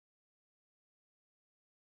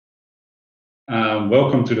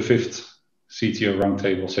Welcome to the fifth CTO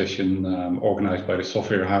Roundtable session organized by the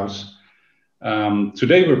Software House.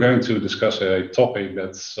 Today we're going to discuss a topic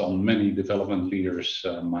that's on many development leaders'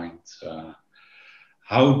 minds.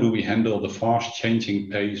 How do we handle the fast changing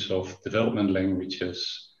pace of development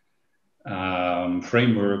languages,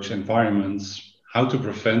 frameworks, environments, how to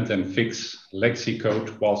prevent and fix legacy code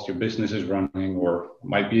whilst your business is running or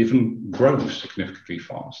might be even grow significantly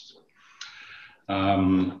fast.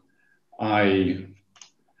 I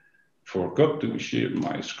forgot to share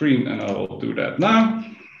my screen and I'll do that now.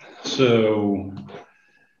 So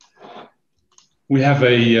we have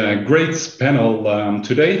a great panel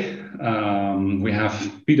today. We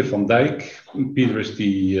have Peter van Dijk. Peter is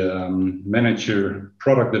the manager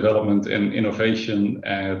product development and innovation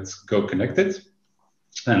at GOconnectIT.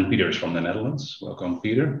 And Peter is from the Netherlands. Welcome,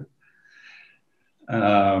 Peter.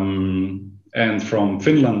 And from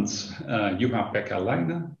Finland, Juha-Pekka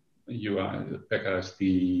Laine. Juha-Pekka is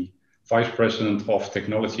the Vice President of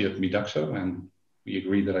Technology at Midaxo, and we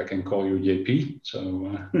agree that I can call you JP.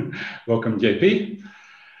 So welcome, JP.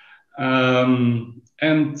 And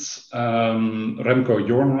Remco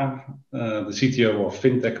Jorna, the CTO of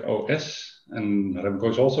FintechOS, and Remco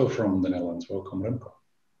is also from the Netherlands. Welcome, Remco.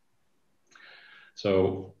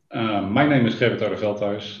 So my name is Gerbert Oude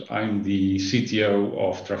Velthuis. I'm the CTO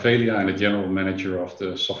of Travelia and the general manager of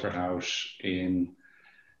the Software House in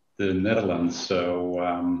the Netherlands. So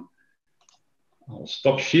I'll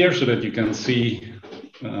stop share so that you can see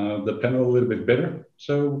the panel a little bit better.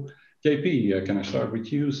 So JP, can I start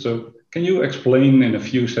with you? So can you explain in a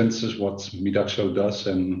few sentences what Midaxo does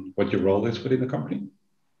and what your role is within the company?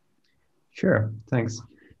 Sure, thanks.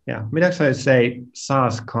 Yeah, Midaxo is a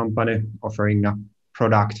SaaS company offering a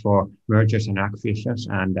product for mergers and acquisitions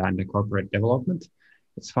and the corporate development.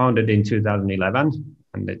 It's founded in 2011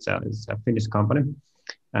 and it's a Finnish company.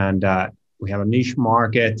 And we have a niche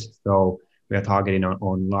market, so we are targeting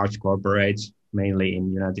on large corporates, mainly in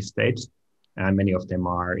the United States, and many of them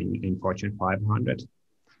are in Fortune 500.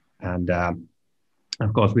 And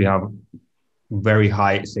of course, we have very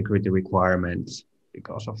high security requirements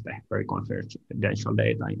because of the very confidential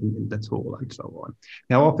data in the tool and so on.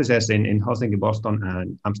 We have offices in Helsinki, Boston,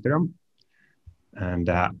 and Amsterdam. And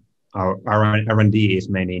our R&D is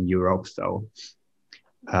mainly in Europe, so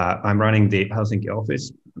I'm running the Helsinki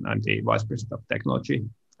office. I'm the Vice President of Technology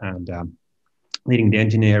and leading the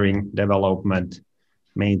engineering, development,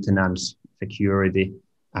 maintenance, security,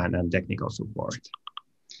 and technical support.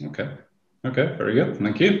 Okay, very good.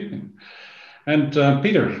 Thank you. And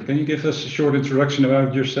Peter, can you give us a short introduction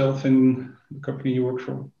about yourself and the company you work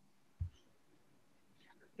for?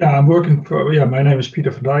 Yeah, my name is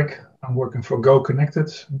Peter van Dijk. I'm working for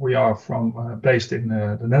GOconnectIT. We are based in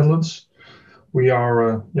the Netherlands. We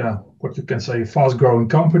are, what you can say, a fast-growing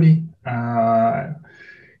company, growing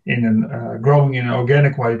in an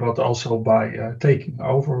organic way, but also by taking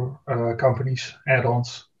over companies,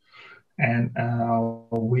 add-ons. And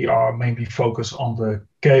we are mainly focused on the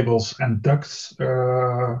cables and ducts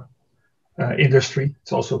industry.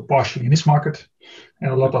 It's also partially in this market.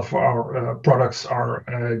 And a lot of our products are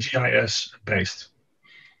GIS-based.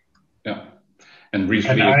 Yeah, and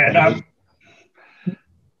recently...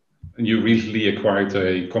 You recently acquired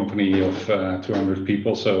a company of 200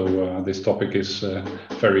 people, so this topic is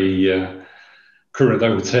very current, I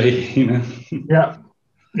would say. Yeah.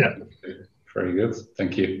 Very good,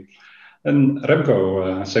 thank you. And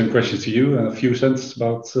Remco, same question to you. A few sentences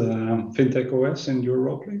about FintechOS and your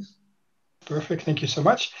role, please. Perfect, thank you so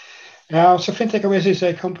much. So FintechOS is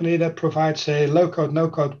a company that provides a low-code,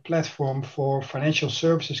 no-code platform for financial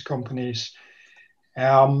services companies.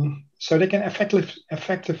 So they can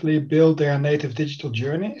effectively build their native digital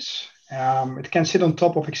journeys. It can sit on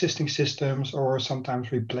top of existing systems or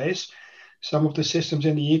sometimes replace some of the systems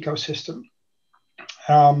in the ecosystem.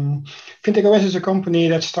 FintechOS is a company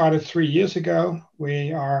that started 3 years ago.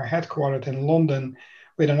 We are headquartered in London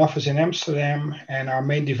with an office in Amsterdam, and our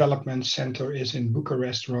main development center is in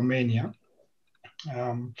Bucharest, Romania.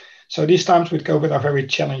 So these times with COVID are very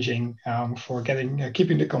challenging for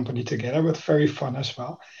keeping the company together, but very fun as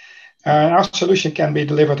well. Our solution can be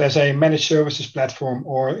delivered as a managed services platform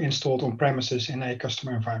or installed on premises in a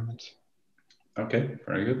customer environment. Okay,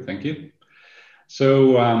 very good, thank you.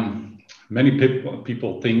 So many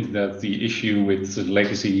people think that the issue with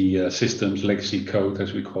legacy systems, legacy code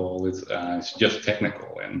as we call it, is just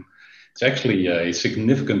technical. And it's actually a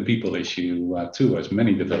significant people issue too, as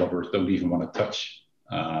many developers don't even want to touch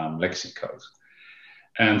legacy code.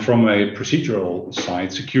 And from a procedural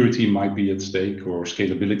side, security might be at stake or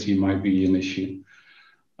scalability might be an issue.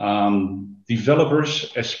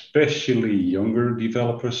 Developers, especially younger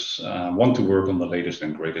developers, want to work on the latest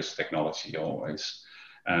and greatest technology always.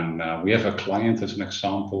 And we have a client as an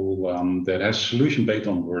example that has a solution based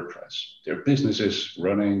on WordPress. Their business is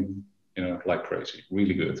running, like crazy,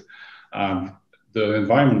 really good. The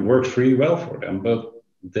environment works really well for them, but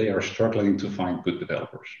they are struggling to find good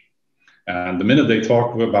developers. And the minute they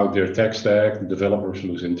talk about their tech stack, the developers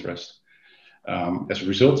lose interest. As a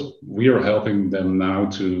result, we are helping them now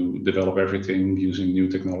to develop everything using new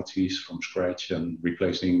technologies from scratch and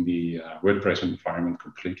replacing the WordPress environment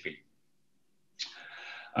completely.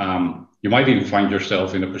 You might even find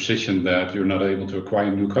yourself in a position that you're not able to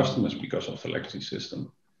acquire new customers because of the legacy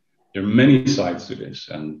system. There are many sides to this,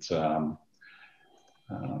 and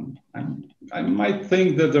I might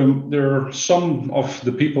think that there are some of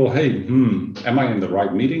the people, hey, am I in the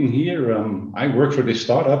right meeting here? I work for this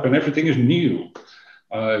startup and everything is new.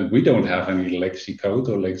 We don't have any legacy code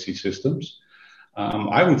or legacy systems.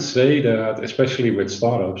 I would say that, especially with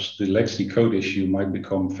startups, the legacy code issue might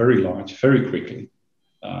become very large very quickly.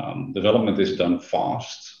 Development is done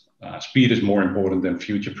fast. Speed is more important than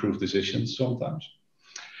future-proof decisions sometimes.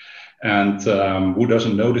 And who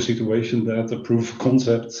doesn't know the situation that a proof of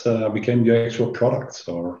concept became the actual product,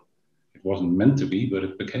 or it wasn't meant to be, but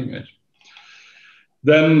it became it.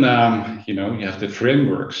 Then, you have the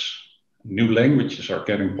frameworks. New languages are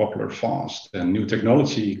getting popular fast, and new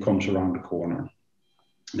technology comes around the corner.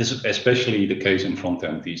 This is especially the case in front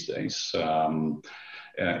end these days.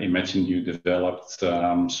 Imagine you developed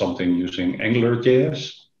something using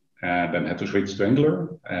AngularJS, and then had to switch to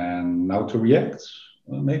Angular, and now to React.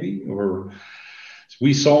 Maybe, or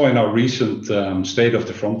we saw in our recent state of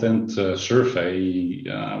the front end survey,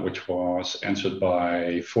 which was answered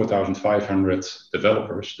by 4,500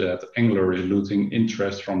 developers, that Angular is losing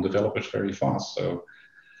interest from developers very fast. So,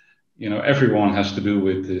 everyone has to do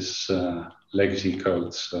with this legacy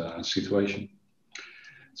code situation.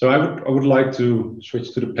 So I would like to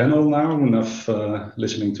switch to the panel now. Enough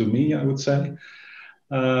listening to me, I would say.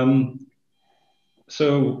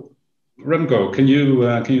 So. Remco, can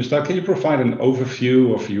you start? Can you provide an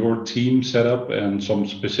overview of your team setup and some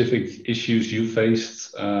specific issues you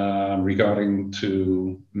faced regarding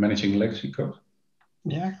to managing legacy code?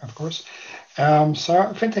 Yeah, of course.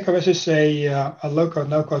 So FintechOS is a low-code,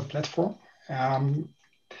 no-code platform. And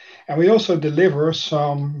we also deliver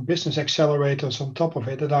some business accelerators on top of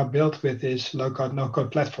it that are built with this low-code,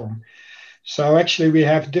 no-code platform. So actually we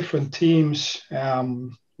have different teams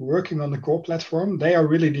working on the core platform. They are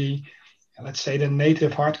really let's say the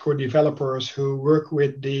native hardcore developers who work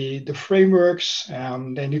with the frameworks.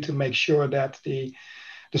 They need to make sure that the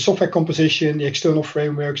software composition, the external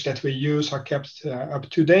frameworks that we use are kept up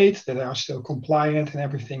to date, that are still compliant and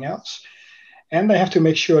everything else. And they have to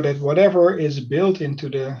make sure that whatever is built into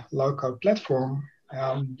the low-code platform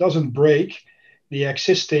doesn't break the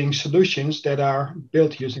existing solutions that are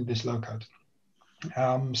built using this low-code.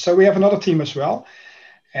 So we have another team as well.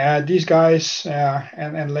 These guys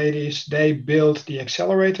and ladies, they build the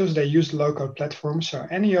accelerators, they use the low-code platform. So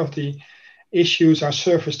any of the issues are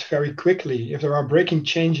surfaced very quickly. If there are breaking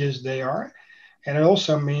changes, they are. And it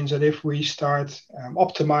also means that if we start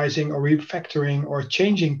optimizing or refactoring or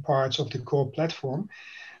changing parts of the core platform,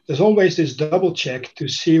 there's always this double check to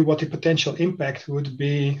see what the potential impact would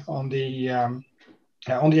be on the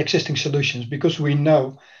existing solutions, because we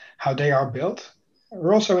know how they are built.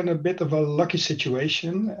 We're also in a bit of a lucky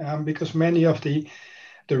situation because many of the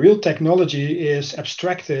real technology is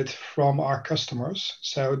abstracted from our customers.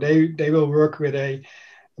 So they will work with a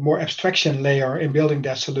more abstraction layer in building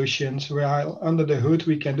their solutions, while under the hood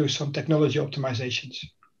we can do some technology optimizations.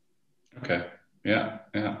 Okay, yeah.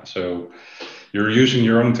 So you're using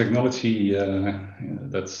your own technology.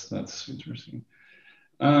 That's interesting.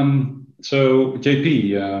 So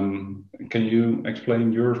JP, can you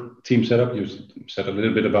explain your team setup? You said a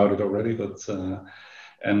little bit about it already, but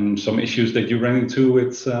and some issues that you ran into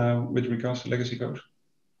with regards to legacy code.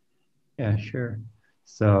 Yeah, sure.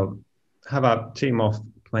 So I have a team of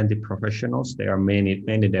 20 professionals. They are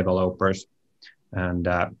mainly developers, and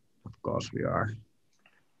of course we are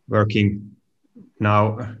working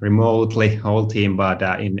now remotely, whole team. But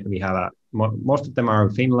we have most of them are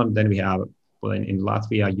in Finland. Then we have in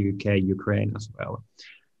Latvia, UK, Ukraine as well,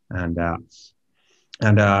 and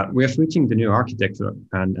we are switching the new architecture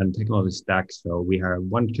and technology stack. So we have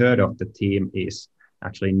 1/3 of the team is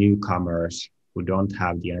actually newcomers who don't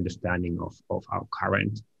have the understanding of our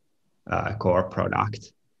current core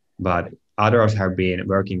product, but others have been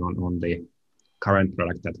working on the current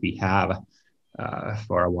product that we have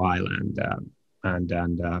for a while, and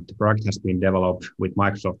the product has been developed with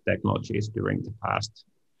Microsoft technologies during the past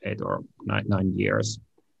 8 or 9 years.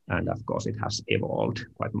 And of course, it has evolved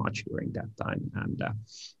quite much during that time.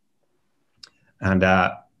 And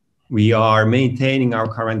we are maintaining our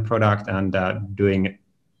current product and doing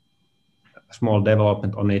small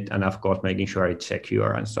development on it, and of course, making sure it's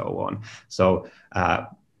secure and so on. So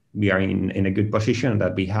we are in a good position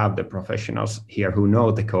that we have the professionals here who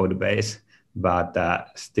know the code base, but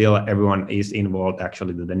still everyone is involved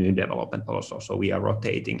actually to the new development also. So we are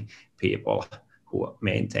rotating people who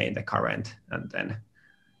maintain the current and then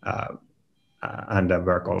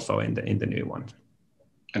work also in the new one.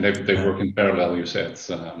 And they work in parallel, you said.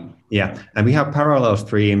 Yeah, and we have parallel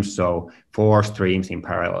streams, so 4 streams in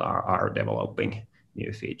parallel are developing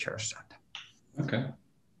new features. Okay.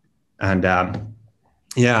 And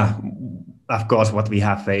yeah, of course, what we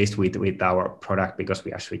have faced with our product, because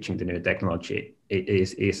we are switching to new technology,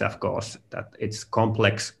 is of course that it's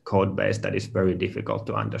complex code base that is very difficult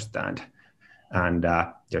to understand. And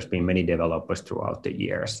there's been many developers throughout the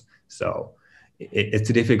years. So it's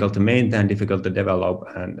difficult to maintain, difficult to develop,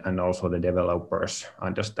 and also the developers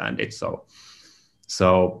understand it.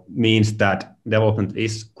 So means that development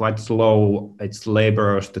is quite slow. It's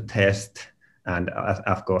laborious to test. And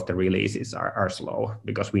of course, the releases are slow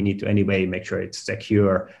because we need to anyway make sure it's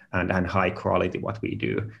secure and high quality what we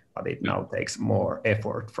do, but it now takes more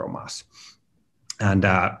effort from us. And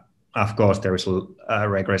of course, there is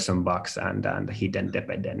regression bugs and hidden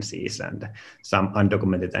dependencies and some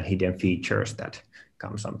undocumented and hidden features that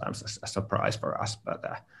come sometimes as a surprise for us.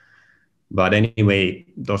 But anyway,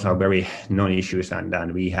 those are very known issues,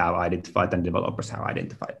 and we have identified and developers have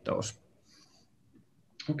identified those.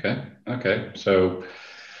 Okay. So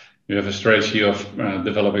you have a strategy of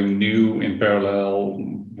developing new in parallel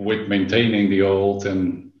with maintaining the old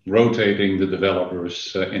and rotating the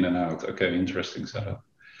developers in and out. Okay, interesting setup.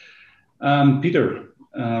 Peter,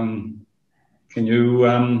 can you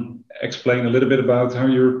explain a little bit about how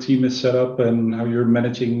your team is set up and how you're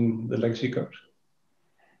managing the legacy code?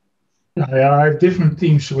 Yeah, I have different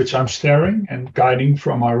teams which I'm steering and guiding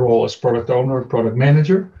from my role as product owner, product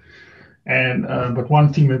manager. And but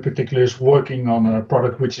one team in particular is working on a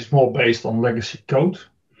product which is more based on legacy code.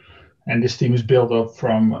 And this team is built up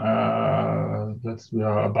from about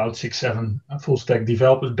 6-7 full stack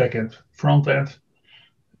developers, backend, front end.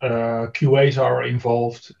 QAs are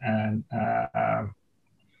involved and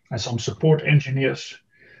some support engineers.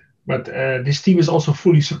 But this team is also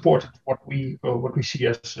fully supported. What we see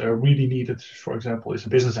as really needed, for example, is a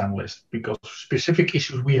business analyst, because specific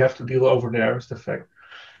issues we have to deal over there is the fact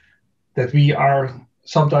that we are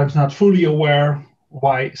sometimes not fully aware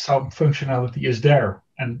why some functionality is there.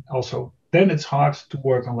 And also then it's hard to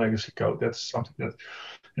work on legacy code. That's something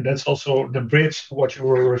and that's also the bridge to what you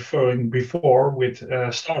were referring before with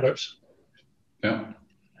startups. Yeah.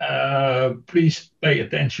 Please pay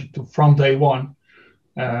attention to from day one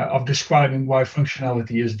of describing why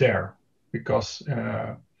functionality is there, because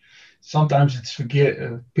sometimes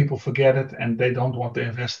people forget it and they don't want to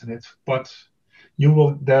invest in it. But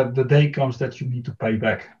the day comes that you need to pay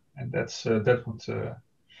back, and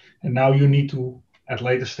and now you need to, at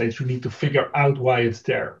later stage, you need to figure out why it's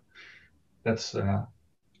there. That's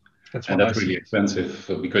really expensive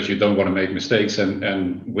because you don't want to make mistakes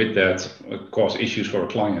and with that cause issues for a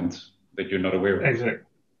client that you're not aware of. Exactly.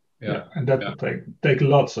 Yeah, and that will take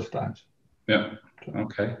lots of time. Yeah.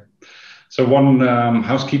 Okay. So one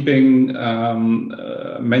housekeeping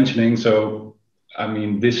mentioning. So I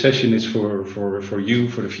mean, this session is for you,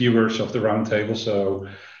 for the viewers of the roundtable. So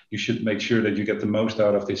you should make sure that you get the most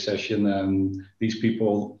out of this session. And these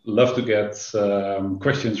people love to get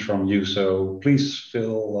questions from you. So please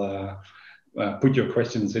put your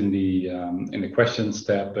questions in the questions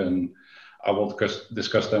tab, and I will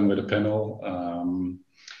discuss them with the panel.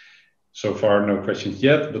 So far, no questions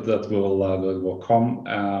yet, but that will come.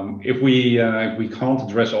 If we can't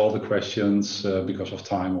address all the questions because of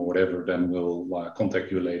time or whatever, then we'll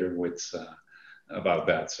contact you later about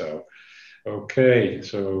that. So, okay,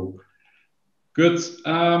 so good.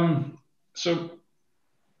 So,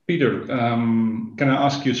 Peter, can I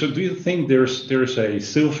ask you? So, do you think there's a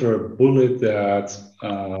silver bullet that,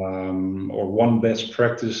 or one best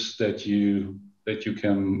practice that you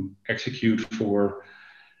can execute for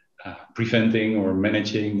preventing or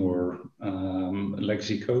managing or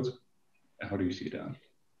legacy code? How do you see that?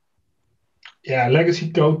 Yeah,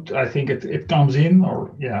 legacy code, I think it comes in,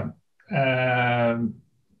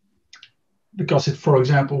 because it, for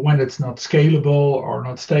example, when it's not scalable or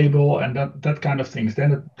not stable and that kind of things,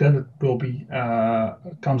 then it will be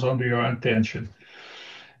comes under your attention.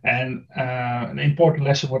 And an important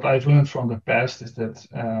lesson what I've learned from the past is that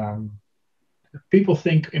people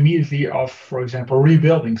think immediately of, for example,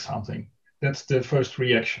 rebuilding something. That's the first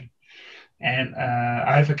reaction. And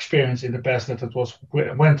I've experienced in the past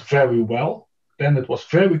that went very well. Then it was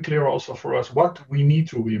very clear also for us what we need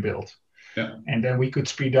to rebuild. Yeah. And then we could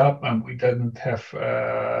speed up, and we didn't have,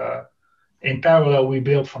 in parallel, we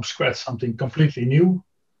built from scratch something completely new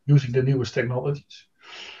using the newest technologies.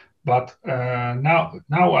 But now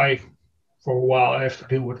for a while, I have to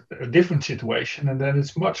deal with a different situation. And then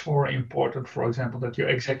it's much more important, for example, that you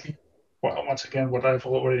exactly, well, once again, what I've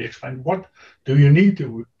already explained, what do you need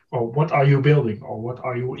to, or what are you building, or what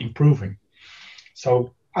are you improving?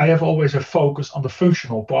 So I have always a focus on the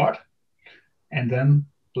functional part, and then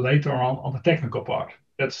later on the technical part.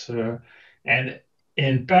 That's and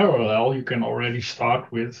in parallel, you can already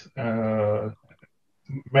start with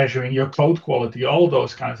measuring your code quality, all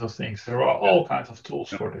those kinds of things. There are all kinds of tools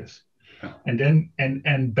for this. And then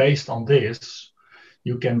and based on this,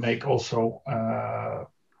 you can make also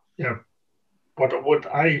what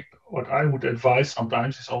I would advise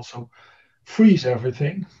sometimes is also freeze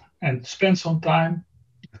everything and spend some time.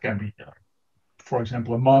 It can be, for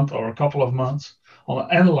example, a month or a couple of months on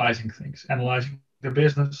analyzing things, analyzing the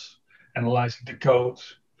business, analyzing the code,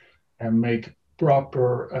 and make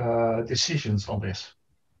proper decisions on this.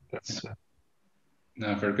 That's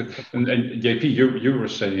no, very good. And JP, you were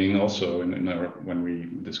saying also when we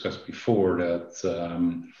discussed before that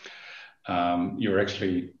you're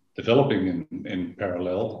actually developing in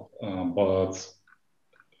parallel, but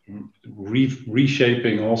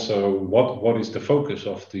reshaping also what is the focus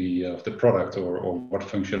of the product, or what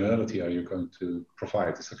functionality are you going to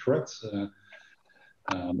provide? Is that correct?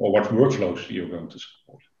 Or what workflows you're going to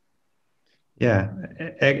support? Yeah,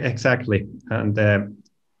 exactly. And the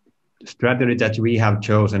strategy that we have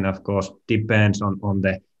chosen, of course, depends on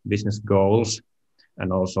the business goals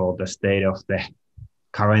and also the state of the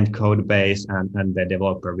current code base and the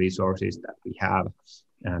developer resources that we have.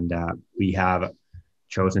 And we have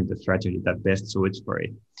chosen the strategy that best suits for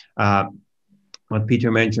it. What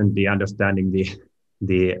Peter mentioned, the understanding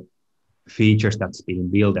the features that's being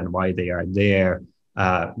built and why they are there,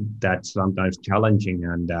 that's sometimes challenging,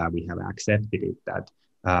 and we have accepted it that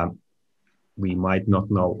we might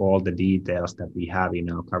not know all the details that we have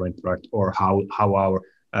in our current product, or how our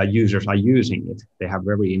users are using it. They have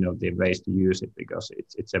very innovative ways to use it because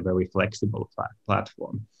it's a very flexible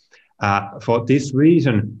platform. For this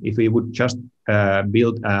reason, if we would just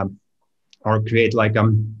build or create like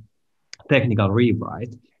a technical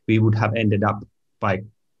rewrite, we would have ended up by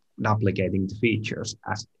duplicating the features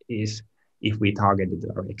as is if we targeted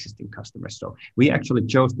our existing customers. So we actually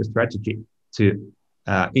chose the strategy to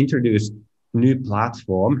introduce new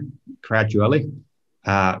platform gradually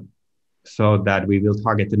so that we will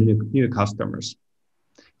target the new customers.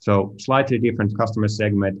 So slightly different customer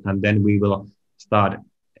segment, and then we will start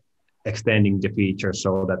extending the features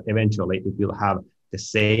so that eventually it will have the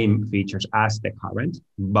same features as the current,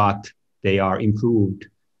 but they are improved,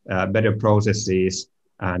 better processes,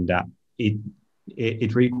 and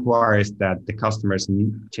it requires that the customers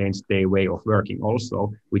change their way of working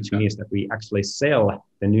also, which means that we actually sell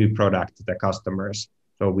the new product to the customers,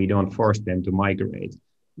 so we don't force them to migrate,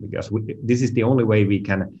 because this is the only way we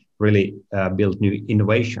can really build new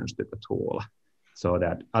innovations to the tool. So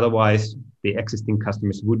that otherwise the existing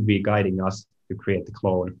customers would be guiding us to create the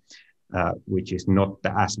clone, which is not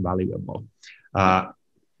as valuable.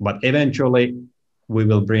 But eventually we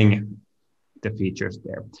will bring the features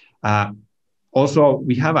there. Also,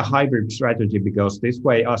 we have a hybrid strategy because this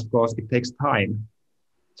way, of course, it takes time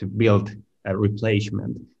to build a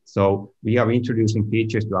replacement. So we are introducing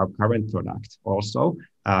features to our current product also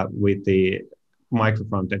with the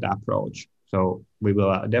micro-frontend approach. So we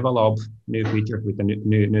will develop new features with the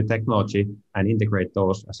new technology and integrate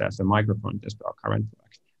those as a micro-frontend to our current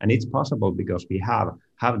product. And it's possible because we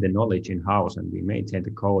have the knowledge in-house and we maintain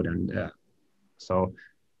the code. And so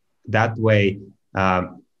that way,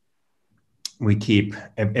 we keep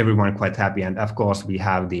everyone quite happy. And of course, we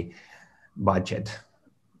have the budget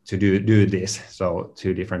to do this. So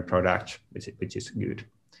 2 different products, which is good.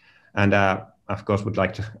 And of course, would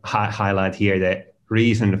like to highlight here the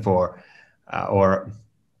reason for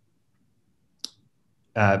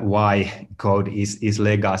why code is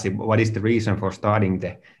legacy. What is the reason for starting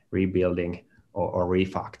the rebuilding or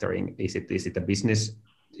refactoring? Is it a business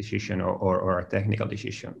decision or a technical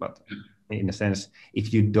decision? But in a sense,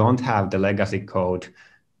 if you don't have the legacy code,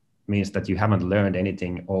 means that you haven't learned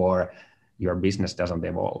anything or your business doesn't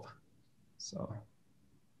evolve. So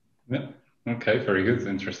yeah, okay, very good,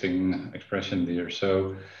 interesting expression there.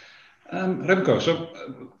 So Remco, so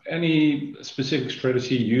any specific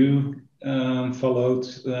strategy you followed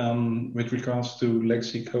with regards to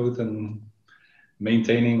legacy code and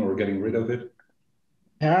maintaining or getting rid of it?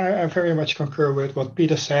 Yeah, I very much concur with what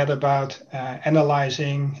Peter said about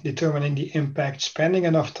analyzing, determining the impact, spending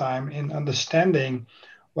enough time in understanding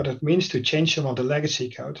what it means to change some of the legacy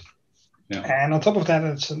code. Yeah. And on top of that,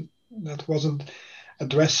 that wasn't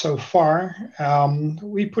addressed so far.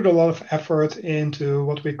 We put a lot of effort into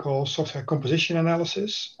what we call software composition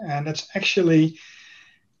analysis, and that's actually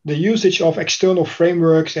the usage of external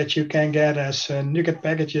frameworks that you can get as NuGet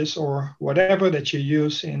packages or whatever that you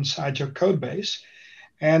use inside your code base,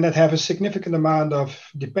 and that have a significant amount of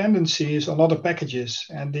dependencies on other packages.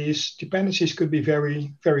 And these dependencies could be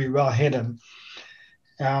very, very well hidden.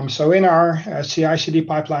 So in our CI/CD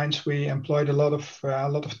pipelines, we employed a lot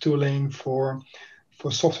of tooling for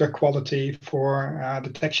software quality, for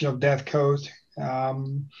detection of dead code,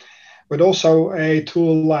 but also a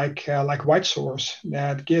tool like White Source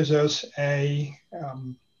that gives us a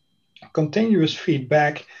continuous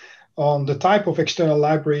feedback on the type of external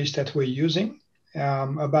libraries that we're using,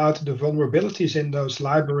 about the vulnerabilities in those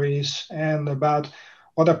libraries, and about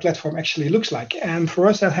what our platform actually looks like. And for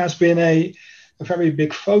us, that has been a very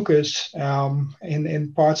big focus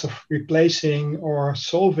in parts of replacing or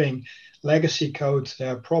solving legacy code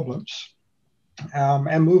problems,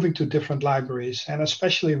 and moving to different libraries. And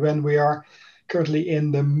especially when we are currently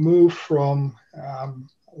in the move from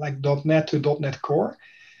like .NET to .NET Core,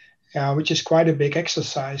 which is quite a big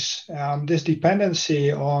exercise. This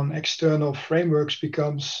dependency on external frameworks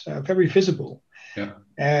becomes very visible, yeah,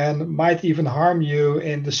 and might even harm you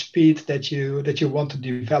in the speed that you want to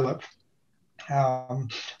develop.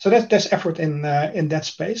 So there's effort in that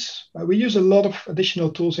space. We use a lot of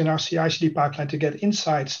additional tools in our CI/CD pipeline to get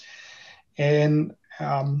insights in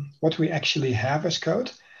what we actually have as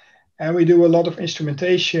code. And we do a lot of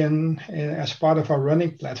instrumentation as part of our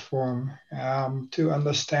running platform to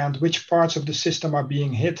understand which parts of the system are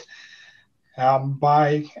being hit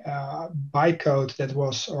by code that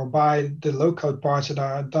was, or by the low code parts that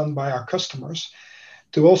are done by our customers,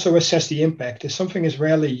 to also assess the impact. If something is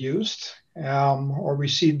rarely used, or we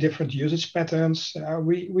see different usage patterns,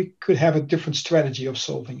 we could have a different strategy of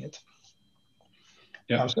solving it.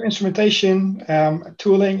 Yeah. So instrumentation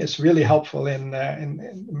tooling is really helpful in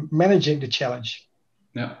managing the challenge.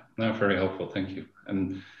 Yeah, no, very helpful. Thank you.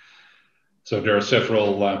 And so there are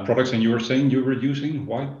several products, and you were saying you were using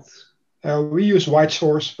White? We use White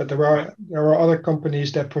Source, but there are other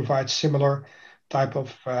companies that provide similar type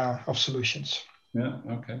of solutions. Yeah.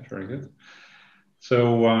 Okay. Very good.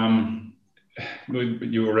 So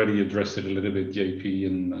you already addressed it a little bit, JP,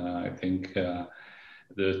 and I think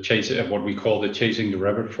what we call the chasing the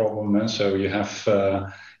rabbit problem. So you have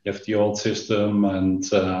the old system, and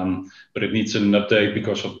but it needs an update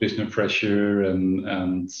because of business pressure,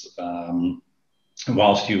 and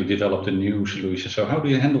whilst you developed a new solution. So how do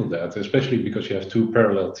you handle that, especially because you have two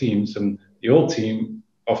parallel teams, and the old team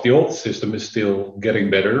of the old system is still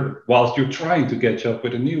getting better whilst you're trying to catch up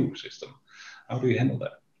with a new system? How do you handle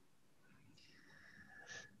that?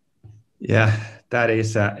 Yeah, that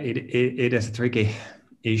is it is a tricky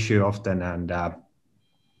issue often,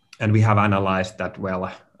 and we have analyzed that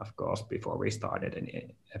well, of course, before we started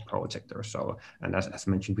a project or so. And as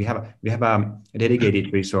mentioned, we have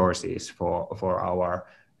dedicated resources for our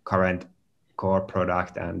current core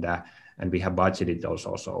product, and we have budgeted those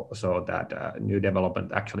also so that new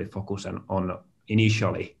development actually focus on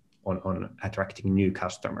initially on attracting new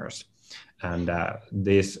customers. And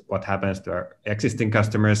this, what happens to our existing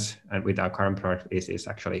customers and with our current product is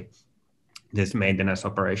actually this maintenance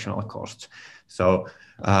operational costs. So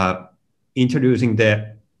introducing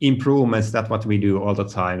the improvements, that's what we do all the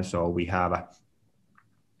time. So we have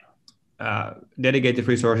dedicated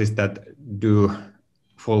resources that do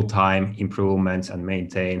full-time improvements and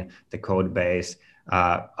maintain the code base,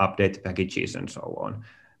 update packages and so on.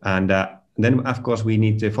 And then, of course, we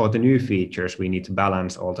need to, for the new features, we need to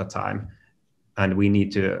balance all the time. And we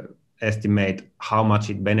need to estimate how much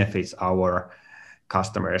it benefits our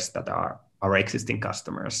customers that are our existing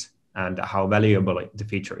customers, and how valuable the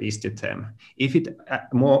feature is to them. If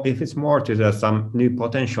it's more to some new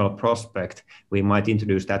potential prospect, we might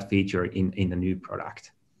introduce that feature in a new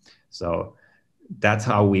product. So that's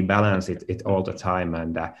how we balance it all the time.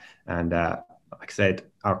 And like I said,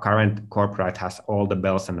 our current core product has all the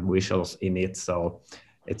bells and whistles in it, so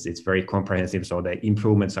it's very comprehensive. So the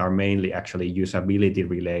improvements are mainly actually usability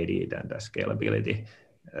related and scalability,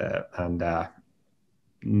 and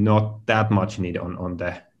not that much need on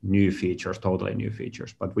the new features, totally new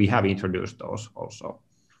features, but we have introduced those also.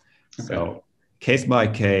 Okay. So case by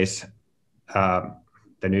case,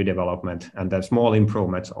 the new development and the small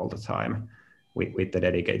improvements all the time with the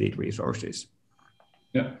dedicated resources.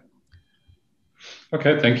 Yeah.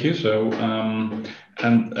 Okay, thank you. So,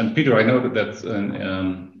 and Peter, I know that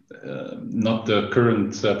not the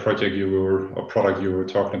current project or product you were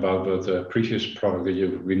talking about, but the previous product that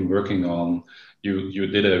you've been working on, you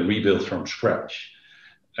did a rebuild from scratch,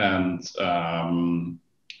 and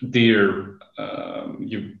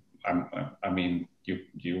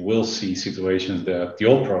you will see situations that the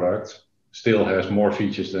old product still has more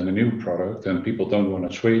features than a new product, and people don't want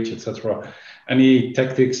to switch, etc. Any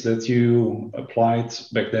tactics that you applied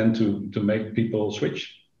back then to make people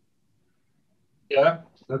switch? Yeah,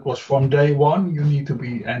 that was from day one. You need to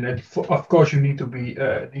be, and of course, you need to be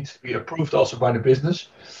needs to be approved also by the business.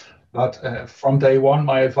 But from day one,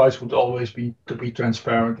 my advice would always be to be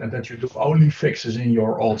transparent and that you do only fixes in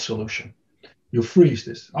your old solution. You freeze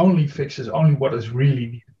this, only fixes, only what is really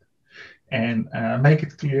needed. And make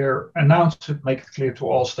it clear, announce it, make it clear to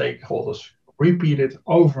all stakeholders, repeat it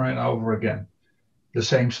over and over again. The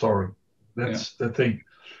same story. That's the thing.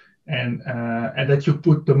 And that you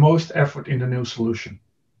put the most effort in the new solution.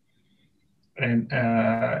 And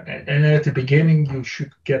at the beginning, you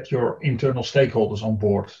should get your internal stakeholders on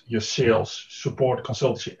board, your sales, support,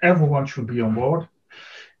 consultancy, everyone should be on board.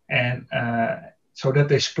 And so that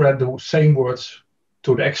they spread the same words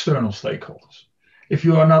to the external stakeholders. If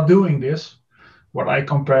you are not doing this, what I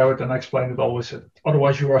compare it and I explain it always,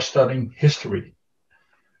 otherwise you are studying history.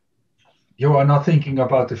 You are not thinking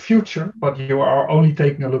about the future, but you are only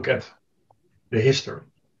taking a look at the history.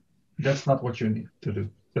 That's not what you need to do.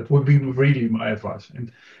 That would be really my advice.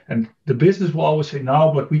 And the business will always say,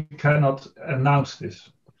 no, but we cannot announce this.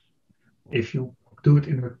 If you do it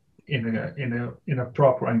in a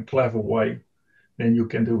proper and clever way, then you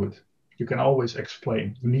can do it. You can always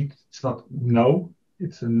explain. It's not no,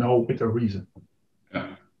 it's a no with a reason.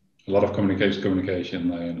 Yeah, a lot of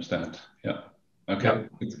communication. I understand. Yeah. Okay,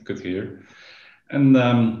 yeah. Good to hear. And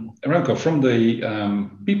Remco, from the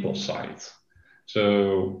people side,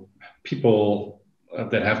 so people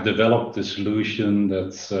that have developed a solution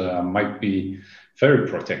that might be very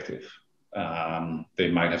protective. They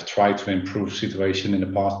might have tried to improve situation in the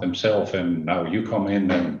past themselves, and now you come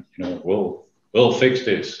in and we'll fix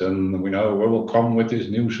this, and we will come with this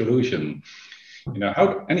new solution.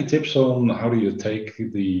 Any tips on how do you take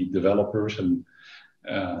the developers and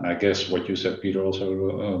I guess what you said, Peter,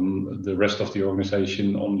 also the rest of the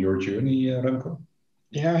organization on your journey, Remco?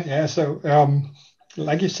 Yeah. So,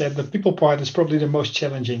 like you said, the people part is probably the most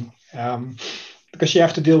challenging because you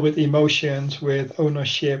have to deal with emotions, with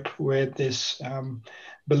ownership, with this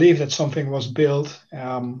belief that something was built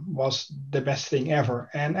was the best thing ever.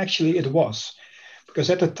 And actually it was. Because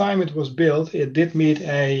at the time it was built, it did meet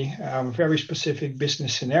a very specific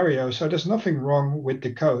business scenario. So there's nothing wrong with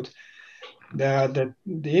the code. The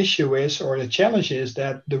issue is, or the challenge is,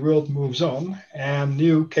 that the world moves on and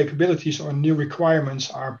new capabilities or new requirements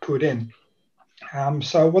are put in.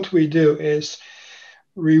 So what we do is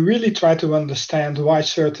we really try to understand why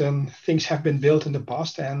certain things have been built in the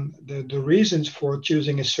past and the reasons for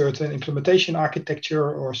choosing a certain implementation architecture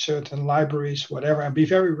or certain libraries, whatever, and be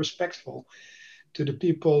very respectful to the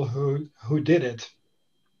people who did it.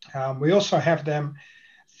 We also have them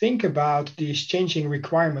think about these changing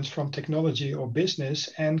requirements from technology or business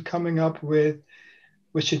and coming up with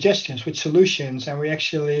suggestions, with solutions. And we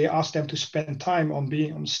actually ask them to spend time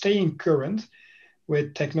on staying current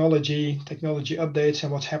with technology updates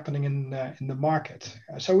and what's happening in the market.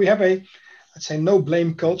 So we have let's say, no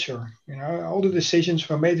blame culture. All the decisions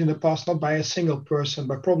were made in the past, not by a single person,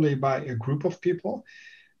 but probably by a group of people.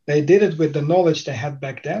 They did it with the knowledge they had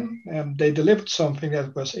back then, and they delivered something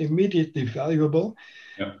that was immediately valuable.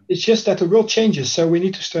 Yeah. It's just that the world changes, so we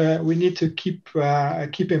need to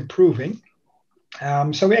keep improving.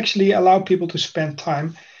 So we actually allow people to spend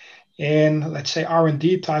time in, let's say,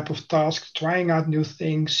 R&D type of tasks, trying out new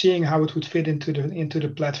things, seeing how it would fit into the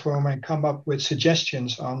platform, and come up with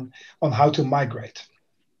suggestions on how to migrate.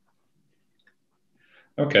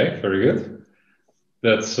 Okay, very good.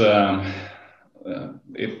 That's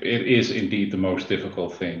it is indeed the most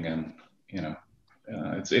difficult thing, and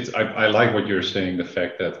I like what you're saying, the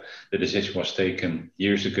fact that the decision was taken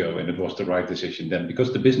years ago and it was the right decision then,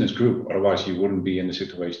 because the business grew. Otherwise, you wouldn't be in the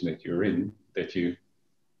situation that you're in, that you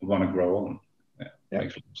want to grow on. Yeah.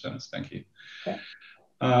 Makes a lot of sense. Thank you. Yeah.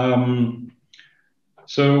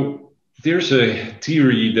 So there's a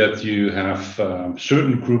theory that you have a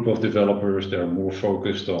certain group of developers that are more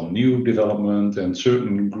focused on new development, and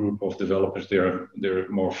certain group of developers they're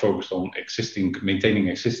more focused on maintaining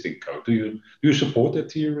existing code. Do you support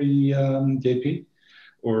that theory, JP?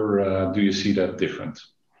 or do you see that different?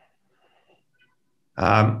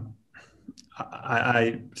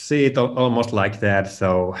 I see it almost like that.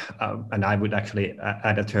 So, and I would actually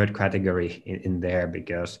add a third category in there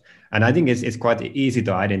and I think it's quite easy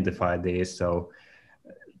to identify these. So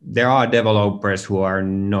there are developers who are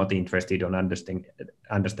not interested in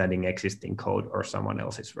understanding existing code or someone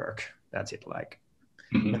else's work. That's it. Like,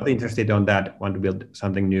 not interested on that, want to build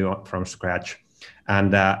something new from scratch.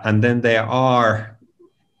 And then there are,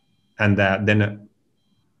 then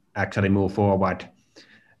actually move forward.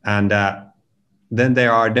 And then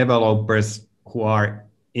there are developers who are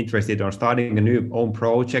interested in starting a new own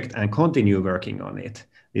project and continue working on it.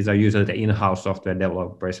 These are usually the in-house software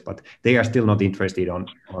developers, but they are still not interested on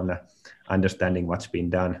understanding what's been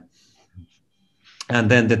done.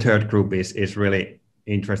 And then the third group is really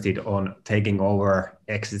interested on taking over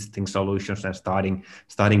existing solutions and starting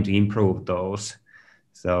to improve those.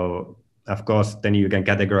 So of course, then you can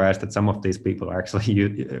categorize that some of these people are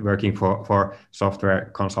actually working for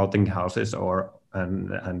software consulting houses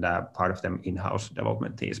and part of them in-house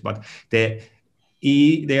development teams. But there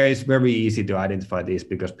is very easy to identify these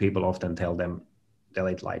because people often tell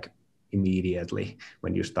it like immediately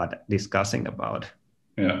when you start discussing about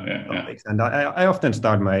topics. And I often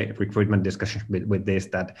start my recruitment discussion with this,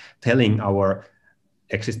 that telling our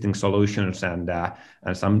existing solutions and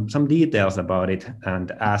some details about it,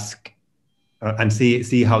 and ask and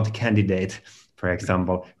see how the candidate, for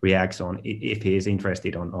example, reacts on if he is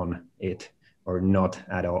interested on it or not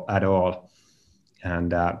at all.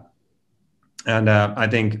 And I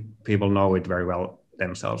think people know it very well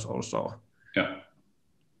themselves also. Yeah.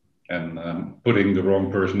 And putting the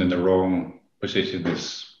wrong person in the wrong position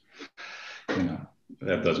is,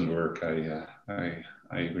 that doesn't work. I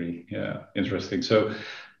agree. Yeah, interesting. So,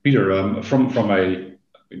 Peter, I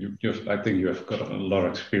think you have got a lot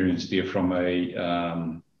of experience there from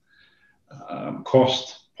a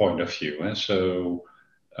cost point of view. And so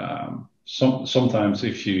sometimes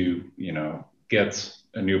if you get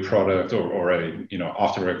a new product or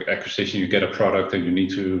after acquisition you get a product and you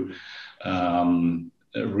need to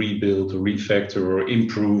rebuild or refactor or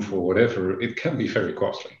improve or whatever, it can be very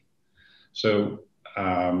costly. So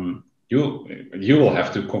you will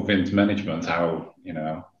have to convince management how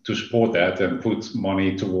to support that and put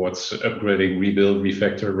money towards upgrading, rebuild,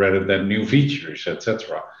 refactor rather than new features,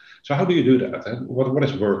 etc. So how do you do that? And what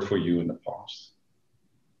has worked for you in the past?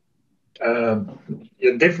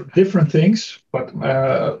 Different things, but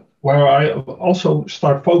where I also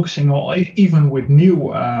start focusing on, even with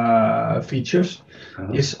new features,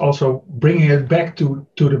 is also bringing it back to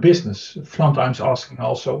the business. Sometimes asking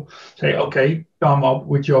also, say, okay, come up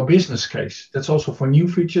with your business case. That's also for new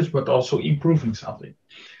features, but also improving something.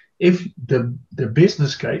 If the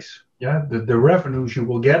business case, the revenues you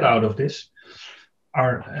will get out of this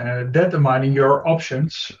are determining your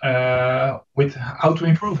options with how to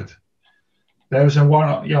improve it. There's more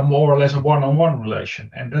or less a one-on-one relation,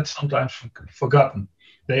 and that's sometimes forgotten.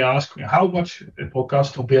 They ask me how much it will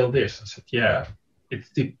cost to build this. I said, it's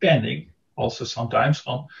depending also sometimes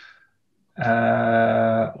on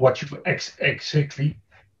what you exactly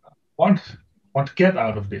want to get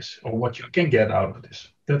out of this, or what you can get out of this.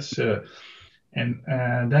 That's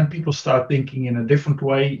and then people start thinking in a different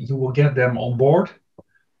way. You will get them on board.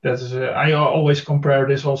 That is, I always compare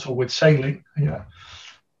this also with sailing. Yeah.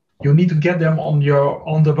 You need to get them on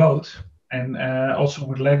the boat, and also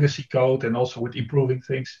with legacy code and also with improving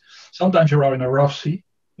things. Sometimes you are in a rough sea,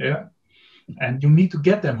 and you need to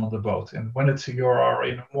get them on the boat. And when you are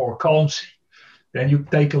in a more calm sea, then you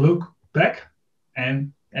take a look back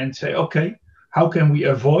and say, okay, how can we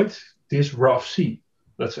avoid this rough sea?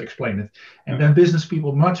 Let's explain it. And then business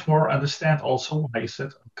people much more understand also why I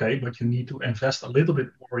said, okay, but you need to invest a little bit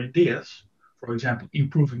more ideas, for example,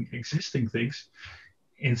 improving existing things,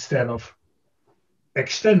 instead of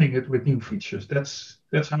extending it with new features. That's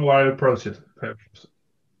how I approach it.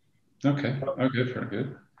 Okay, very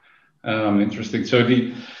good. Interesting. So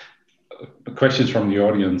the questions from the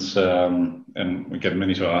audience, and we get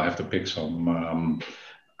many, so I'll have to pick some.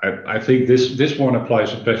 I think this one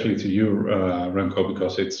applies especially to you, Remco,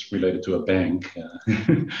 because it's related to a bank.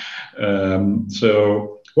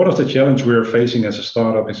 So one of the challenges we're facing as a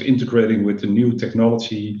startup is integrating with new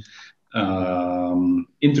technology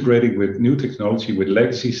with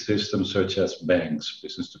legacy systems such as banks,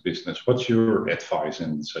 business to business. What's your advice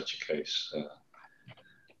in such a case,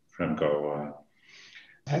 Remco?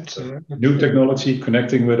 New technology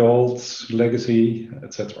connecting with old legacy,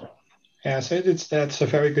 etc. Yeah, so that's a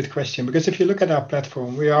very good question, because if you look at our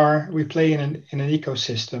platform, we play in an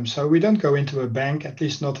ecosystem. So we don't go into a bank, at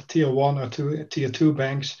least not tier 1 or tier 2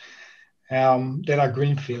 banks, that are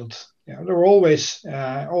greenfield. They're always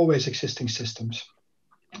existing systems.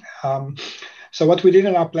 So what we did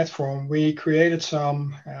in our platform, we created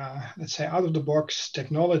some, let's say, out-of-the-box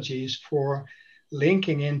technologies for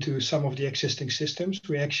linking into some of the existing systems.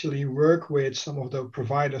 We actually work with some of the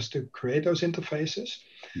providers to create those interfaces.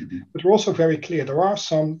 Mm-hmm. But we're also very clear there are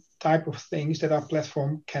some type of things that our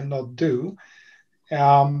platform cannot do,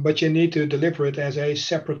 but you need to deliver it as a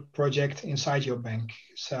separate project inside your bank.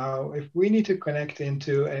 So if we need to connect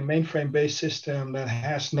into a mainframe-based system that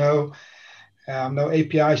has no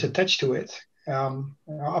APIs attached to it,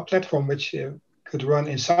 our platform, which could run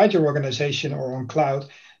inside your organization or on cloud,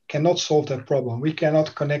 cannot solve that problem. We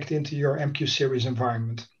cannot connect into your MQ series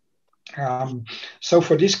environment. So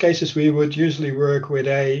for these cases, we would usually work with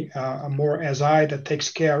a more SI that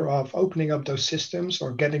takes care of opening up those systems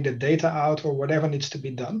or getting the data out or whatever needs to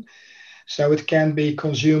be done. So it can be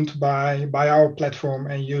consumed by our platform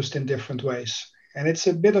and used in different ways. And it's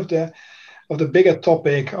a bit of the bigger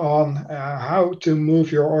topic on how to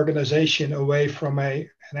move your organization away from an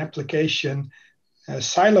application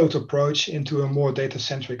siloed approach into a more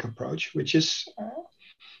data-centric approach, which is,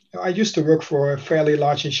 I used to work for a fairly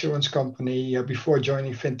large insurance company before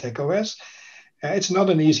joining FintechOS. It's not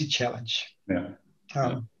an easy challenge. Yeah.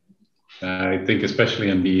 I think especially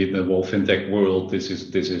in the whole fintech world, this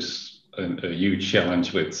is a huge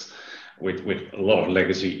challenge with a lot of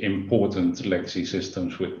important legacy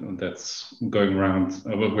systems that's going around,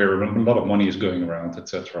 where a lot of money is going around,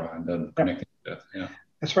 etc., and then connecting to that. Yeah.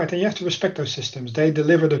 That's right, and you have to respect those systems. They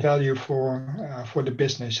deliver the value for the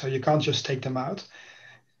business, so you can't just take them out.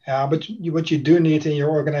 But what you do need in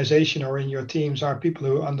your organization or in your teams are people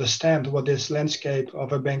who understand what this landscape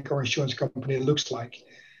of a bank or insurance company looks like,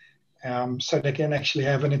 so they can actually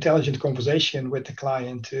have an intelligent conversation with the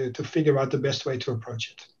client to figure out the best way to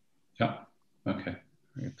approach it. Yeah. Okay.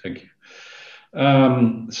 Thank you.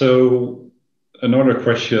 So another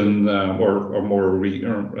question or more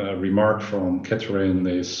remark from Catherine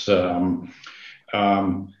is,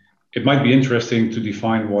 it might be interesting to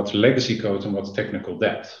define what's legacy code and what's technical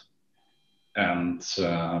debt. And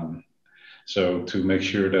so to make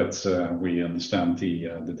sure that we understand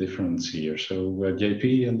the difference here. So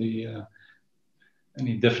JP, and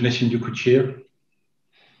any definition you could share?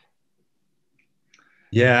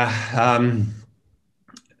 Yeah,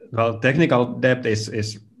 well, technical debt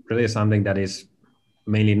is really something that is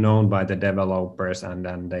mainly known by the developers, and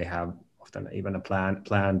then they have often even a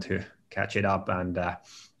plan to catch it up, and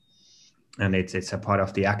it's a part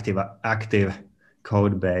of the active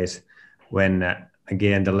code base. When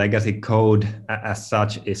again, the legacy code as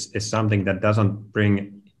such is something that doesn't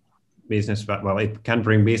bring business, well, it can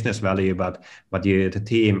bring business value, but the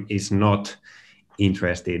team is not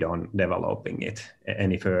interested on developing it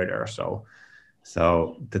any further. So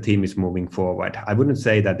the team is moving forward. I wouldn't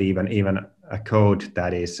say that even a code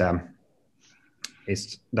that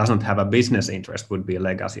doesn't have a business interest would be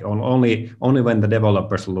legacy. Only when the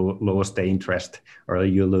developers lose the interest, or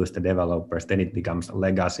you lose the developers, then it becomes a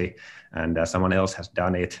legacy, and someone else has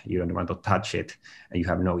done it. You don't want to touch it, and you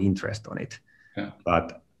have no interest on it. Yeah.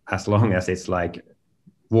 But as long as it's like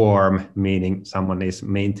warm, meaning someone is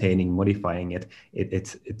maintaining, modifying it,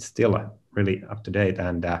 it's still really up to date,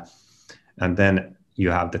 and then you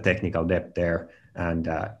have the technical debt there, and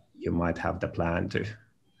you might have the plan to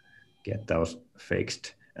get those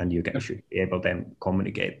fixed, and you should be able to then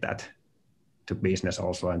communicate that to business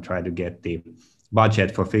also and try to get the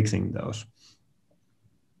budget for fixing those.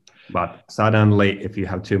 But suddenly, if you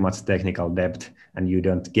have too much technical debt and you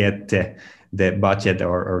don't get the budget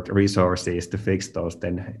or resources to fix those,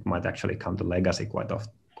 then it might actually come to legacy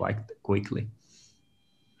quite quickly.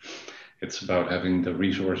 It's about having the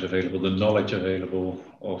resource available, the knowledge available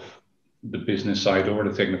of the business side or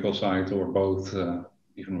the technical side, or both,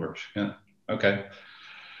 even worse. Yeah. Okay.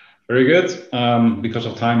 Very good. Because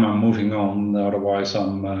of time, I'm moving on. Otherwise,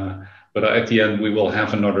 but at the end, we will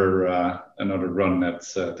have another run at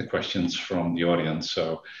the questions from the audience.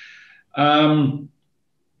 So,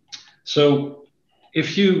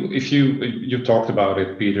 if you talked about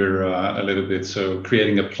it, Peter, a little bit. So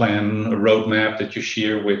creating a plan, a roadmap that you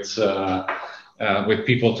share with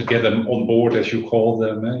people to get them on board, as you call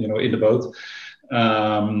them, in the boat.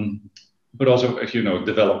 But also, if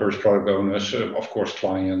developers, product owners, of course,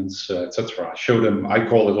 clients, etc. Show them. I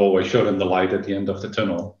call it always show them the light at the end of the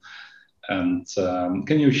tunnel. And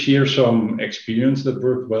can you share some experience that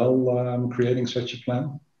worked well creating such a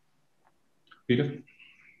plan, Peter?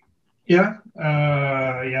 Yeah,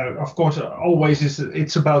 of course, always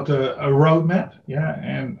it's about a roadmap. Yeah,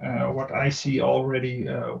 and what I see already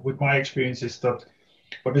with my experience is that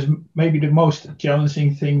What is maybe the most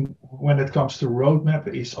challenging thing when it comes to roadmap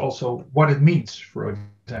is also what it means, for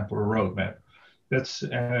example, a roadmap. That's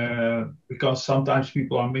because sometimes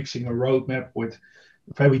people are mixing a roadmap with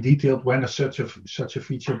very detailed when such a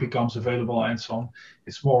feature becomes available and so on.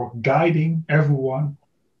 It's more guiding everyone.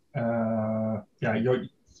 You're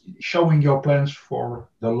showing your plans for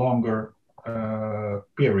the longer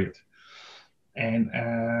period.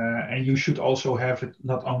 And you should also have it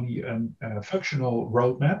not only a functional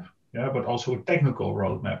roadmap, but also a technical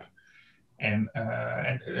roadmap, and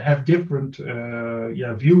have different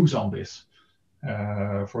views on this.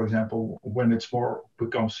 For example, when it's more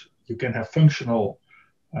becomes you can have functional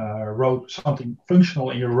something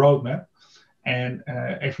functional in your roadmap, and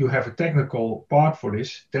if you have a technical part for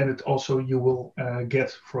this, then it also you will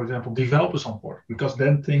get, for example, developers on board, because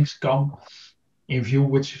then things come in view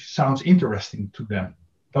which sounds interesting to them,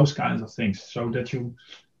 those kinds of things, so that you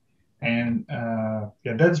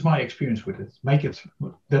that's my experience with it. Make it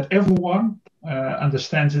that everyone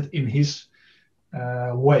understands it in his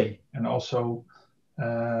way, and also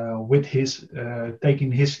with his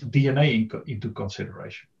taking his DNA into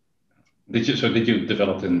consideration. Did you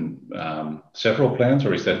develop in several plans,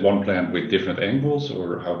 or is that one plan with different angles,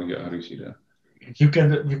 or how do you see that? You can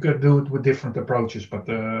do it with different approaches, but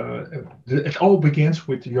it all begins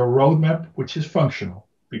with your roadmap, which is functional.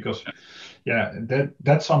 Because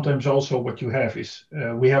that's sometimes also what you have is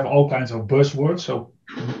we have all kinds of buzzwords. So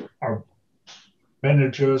our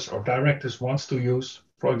managers or directors wants to use,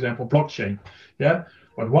 for example, blockchain. Yeah,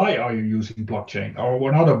 but why are you using blockchain or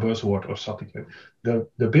another buzzword or something?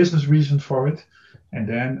 The business reason for it, and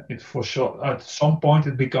then it for sure at some point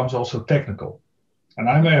it becomes also technical. And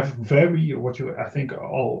I have I think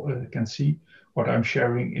all can see what I'm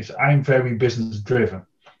sharing is I'm very business driven,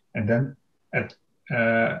 and then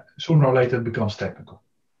sooner or later it becomes technical.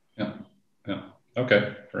 Yeah.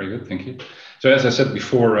 Okay, very good, thank you. So as I said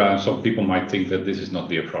before, some people might think that this is not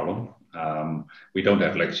be a problem. We don't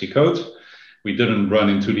have legacy code. We didn't run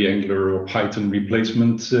into the Angular or Python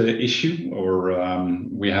replacement issue, or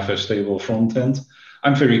we have a stable front end.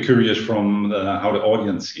 I'm very curious from how the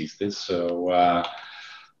audience sees this, so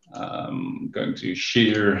I'm going to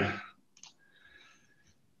share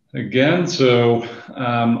again. So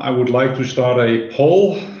I would like to start a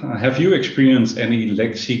poll. Have you experienced any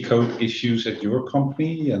legacy code issues at your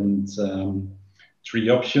company? And 3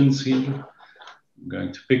 options here. I'm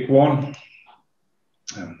going to pick one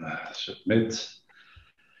and submit.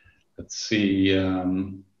 Let's see.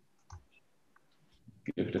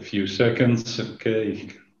 Give it a few seconds. Okay.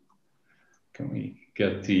 Can we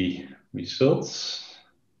get the results?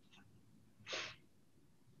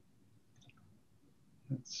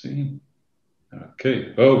 Let's see.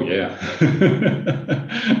 Okay. Oh yeah.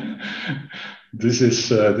 This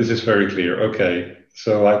is very clear. Okay.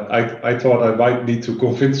 So I thought I might need to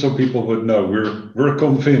convince some people, but no, we're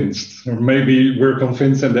convinced, or maybe we're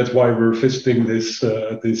convinced, and that's why we're visiting this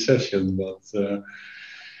session. But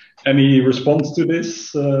any response to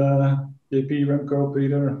this, JP, Remco,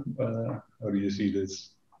 Peter? How do you see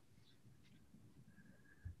this?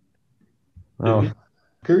 Well,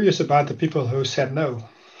 Curious about the people who said no.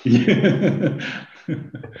 Yeah.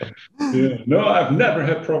 No, I've never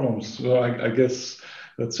had problems. So I guess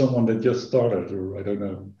that's someone that just started, or I don't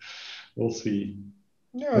know. We'll see.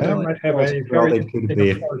 No, they might have a very it could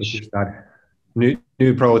be if you start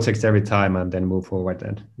new projects every time and then move forward,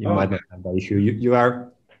 and you might not have the issue.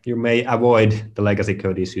 You may avoid the legacy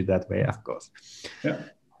code issue that way, of course. Yeah.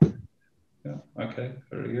 Okay.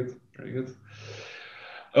 Very good. Very good.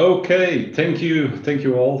 Okay. Thank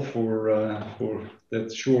you all for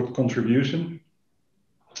that short contribution.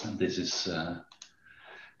 And this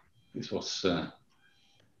was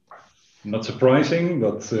not surprising,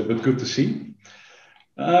 but good to see.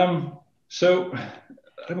 So,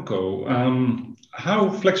 Remco, how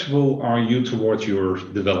flexible are you towards your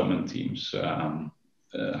development teams?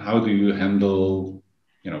 How do you handle,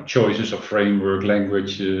 choices of framework,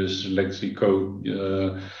 languages, legacy code,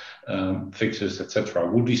 fixes, etc.?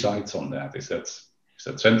 Who decides on that? Is that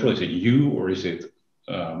central? Is it you, or is it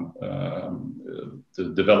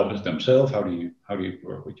the developers themselves? How do you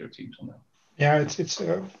work with your teams on that? Yeah, it's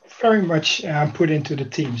very much put into the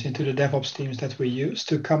teams, into the DevOps teams that we use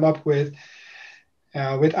to come up with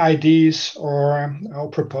ideas or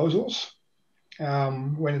proposals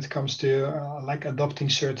when it comes to like adopting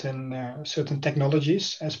certain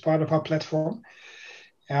technologies as part of our platform.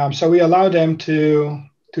 So we allow them to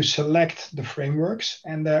select the frameworks,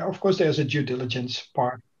 and of course there's a due diligence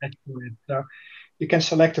part to it. So you can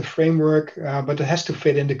select a framework, but it has to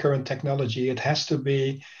fit in the current technology. It has to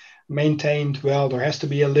be maintained well. There has to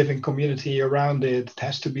be a living community around it. It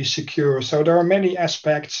has to be secure. So there are many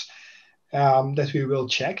aspects that we will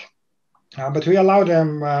check. But we allow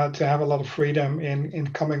them to have a lot of freedom in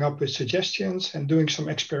coming up with suggestions and doing some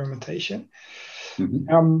experimentation.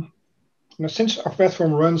 Mm-hmm. Since our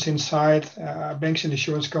platform runs inside banks and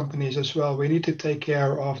insurance companies as well, we need to take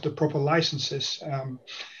care of the proper licenses,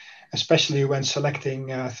 especially when selecting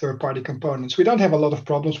third-party components. We don't have a lot of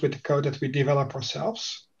problems with the code that we develop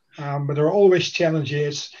ourselves, but there are always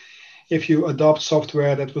challenges if you adopt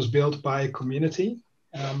software that was built by a community.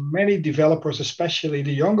 Many developers, especially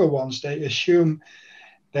the younger ones, they assume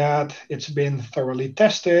that it's been thoroughly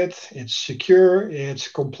tested, it's secure, it's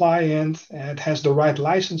compliant, and it has the right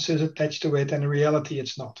licenses attached to it, and in reality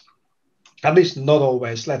it's not. At least not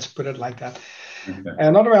always, let's put it like that. Okay.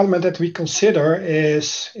 Another element that we consider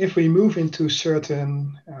is if we move into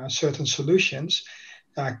certain solutions,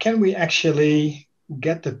 can we actually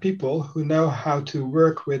get the people who know how to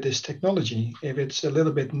work with this technology? If it's a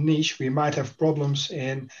little bit niche, we might have problems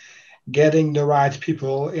in getting the right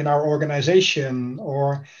people in our organization,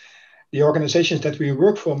 or the organizations that we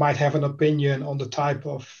work for might have an opinion on the type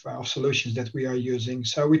of solutions that we are using.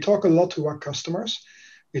 So we talk a lot to our customers.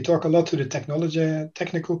 We talk a lot to the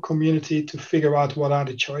technical community to figure out what are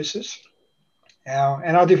the choices.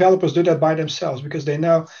 And our developers do that by themselves because they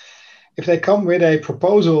know if they come with a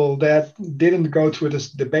proposal that didn't go through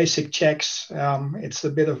the basic checks, it's a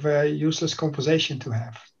bit of a useless conversation to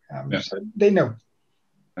have. So they know.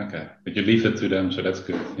 Okay, but you leave it to them, so that's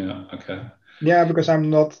good. Yeah, okay. Yeah, because I'm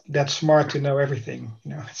not that smart to know everything.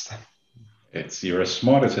 You're as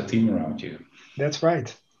smart as a team around you. That's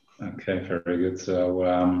right. Okay, very good.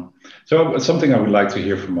 So, so something I would like to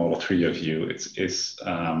hear from all three of you is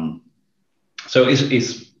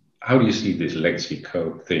how do you see this legacy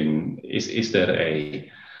code thing? Is that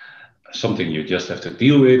something you just have to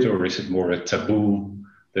deal with, or is it more a taboo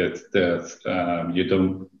that you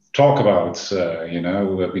don't talk about?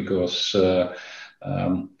 Because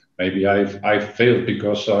maybe I've failed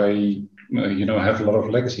because I have a lot of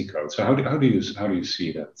legacy code. So how do you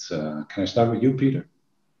see that? Can I start with you, Peter?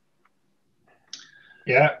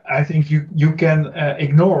 Yeah, I think you can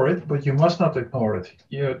ignore it, but you must not ignore it.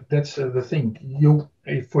 That's the thing.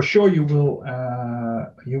 For sure you will.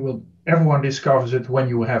 Everyone discovers it when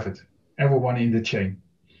you have it. Everyone in the chain.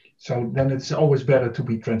 So then it's always better to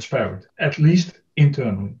be transparent, at least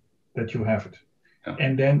internally, that you have it. Yeah.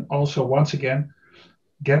 And then also once again,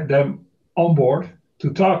 get them on board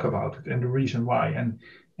to talk about it and the reason why, and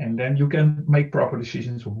then you can make proper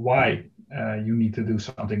decisions why you need to do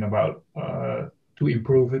something about. To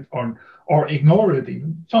improve it or ignore it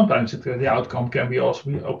even. Sometimes the outcome can be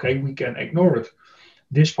also okay, we can ignore it.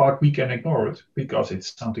 This part we can ignore it because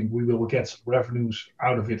it's something we will get some revenues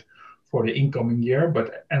out of it for the incoming year,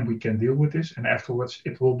 and we can deal with this, and afterwards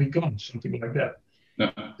it will be gone, something like that.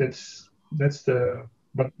 No. That's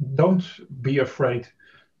but don't be afraid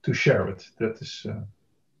to share it. That is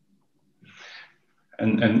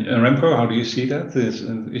And Remco, how do you see that?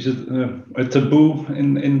 Is it a taboo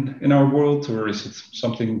in our world, or is it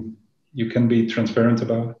something you can be transparent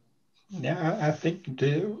about? Yeah, I think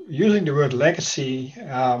using the word legacy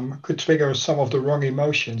could trigger some of the wrong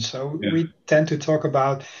emotions. So we tend to talk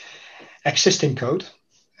about existing code,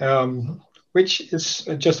 which is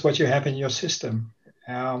just what you have in your system.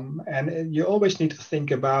 And you always need to think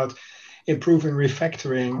about improving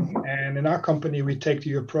refactoring. And in our company, we take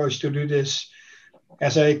the approach to do this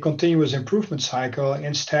as a continuous improvement cycle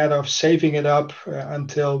instead of saving it up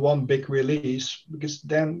until one big release, because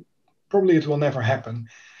then probably it will never happen.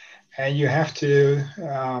 And you have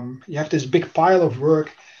this big pile of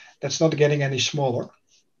work that's not getting any smaller.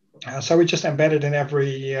 So we just embed it in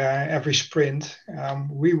every sprint.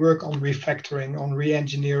 We work on refactoring, on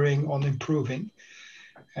re-engineering, on improving.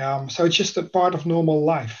 So it's just a part of normal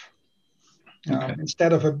life. Okay.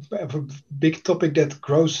 Instead of a big topic that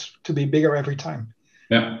grows to be bigger every time.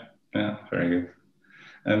 Yeah, very good.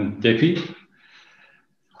 And JP?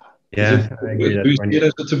 Yeah, I agree. Do you see it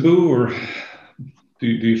as a taboo, or do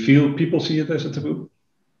you feel people see it as a taboo?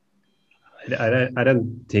 I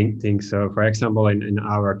don't think so. For example, in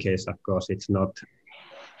our case, of course, it's not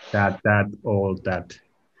that old that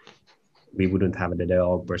we wouldn't have the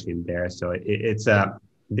developers in there. So it's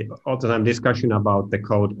all the time discussion about the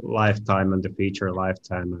code lifetime and the feature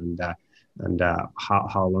lifetime and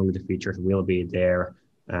how long the features will be there.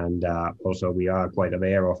 And also we are quite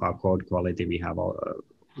aware of our code quality. We have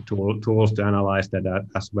tools to analyze that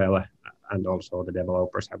as well. And also the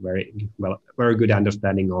developers have very good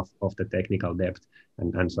understanding of the technical depth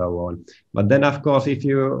and so on. But then, of course, if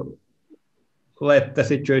you let the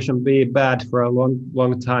situation be bad for a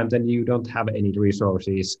long time, then you don't have any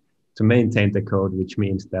resources to maintain the code, which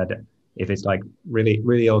means that if it's like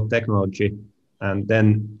really old technology, and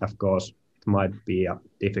then of course it might be a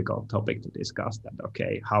difficult topic to discuss that,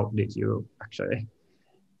 okay, how did you actually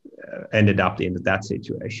ended up in that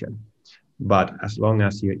situation? But as long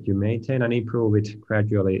as you maintain and improve it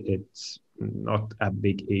gradually, it's not a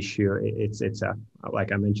big issue. It's a,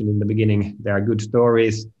 like I mentioned in the beginning, there are good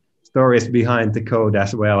stories behind the code,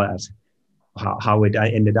 as well as how it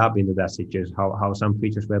ended up into that situation, how some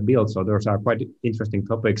features were built. So those are quite interesting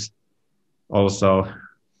topics also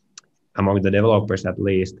among the developers, at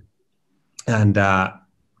least. And that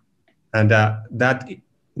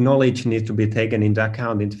knowledge needs to be taken into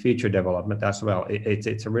account in future development as well.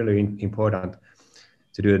 It's really important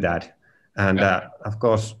to do that. And of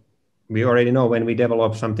course, we already know when we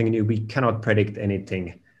develop something new, we cannot predict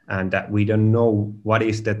anything, and that we don't know what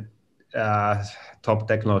is the top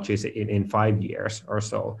technologies in 5 years or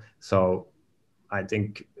so. So I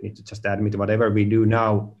think we need to just admit whatever we do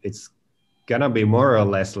now, it's gonna be more or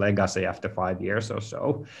less legacy after 5 years or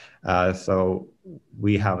so. So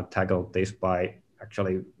we have tackled this by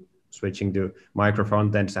actually switching to micro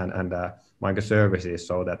frontends and microservices,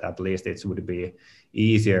 so that at least it would be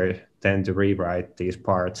easier than to rewrite these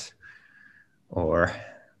parts or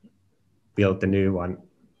build the new one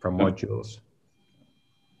from modules.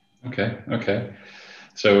 Okay.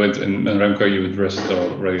 So and Remco, you addressed it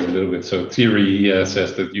already a little bit. So theory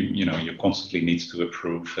says that you constantly need to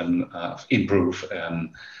improve and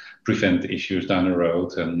prevent issues down the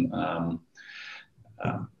road. And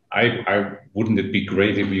I wouldn't it be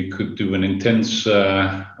great if you could do an intense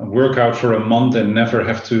workout for a month and never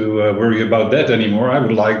have to worry about that anymore? I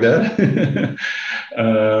would like that.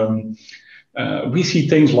 We see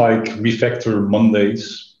things like refactor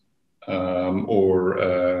Mondays. Or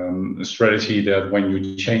a strategy that when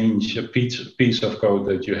you change a piece of code,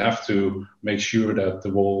 that you have to make sure that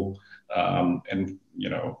the whole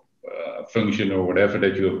function or whatever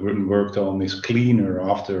that you have worked on is cleaner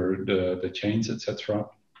after the change, etc.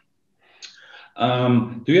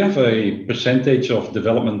 Do you have a percentage of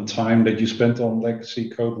development time that you spent on legacy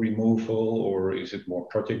code removal, or is it more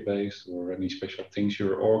project based, or any special things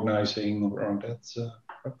you're organizing around that?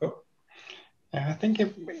 I think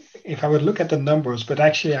if I would look at the numbers, but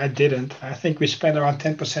actually I didn't. I think we spent around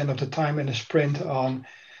 10% of the time in a sprint on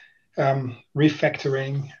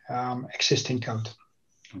refactoring existing code.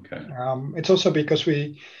 Okay. It's also because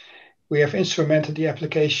we have instrumented the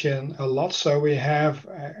application a lot, so we have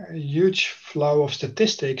a huge flow of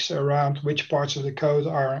statistics around which parts of the code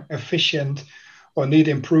are efficient or need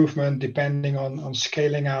improvement depending on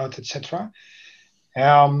scaling out, etc.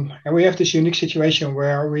 And we have this unique situation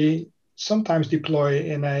where we sometimes deploy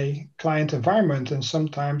in a client environment, and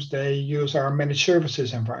sometimes they use our managed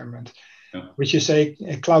services environment, which is a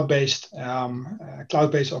cloud-based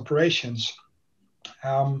operations.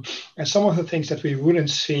 And some of the things that we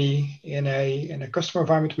wouldn't see in a customer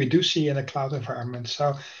environment, we do see in a cloud environment.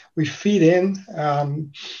 So we feed in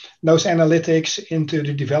those analytics into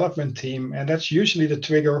the development team, and that's usually the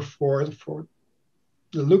trigger for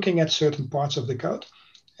looking at certain parts of the code.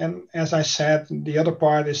 And as I said, the other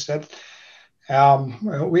part is that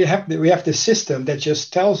we have this system that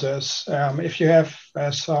just tells us if you have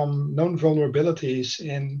some known vulnerabilities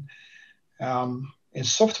in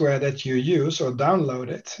software that you use or download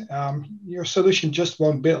it, your solution just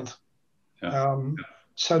won't build.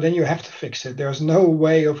 So then you have to fix it. There's no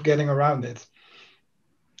way of getting around it.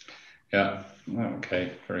 Yeah.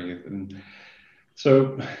 Okay. Very good.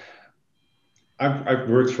 So I've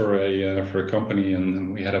worked for a company,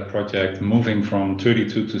 and we had a project moving from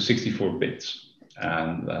 32 to 64 bits,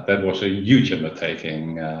 and that was a huge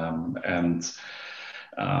undertaking.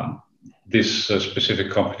 This specific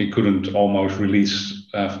company couldn't almost release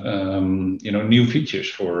new features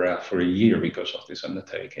for a year because of this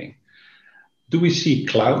undertaking. Do we see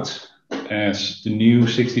cloud as the new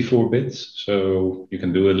 64 bits? So you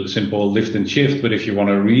can do a simple lift and shift, but if you want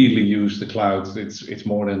to really use the cloud, it's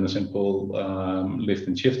more than a simple lift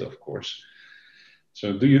and shift, of course.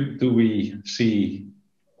 So do we see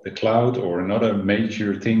the cloud or another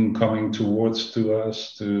major thing coming towards to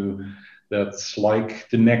us that's like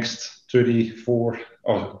the next 34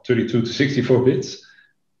 or 32 to 64 bits?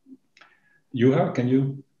 Juha, can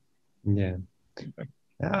you? Yeah.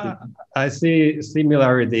 I see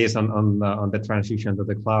similarities on the transition to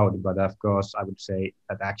the cloud, but of course I would say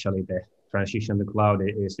that actually the transition to cloud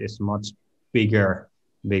is much bigger,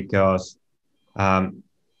 because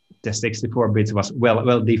the 64 bits was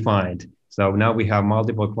well defined. So now we have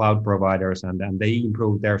multiple cloud providers, and they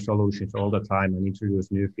improve their solutions all the time and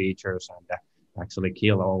introduce new features, actually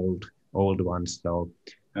kill old ones. So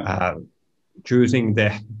choosing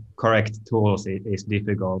the correct tools is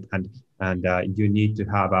difficult, and you need to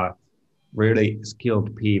have a really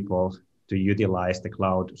skilled people to utilize the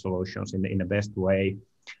cloud solutions in the best way,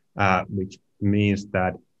 which means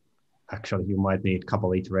that actually you might need a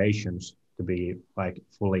couple iterations to be like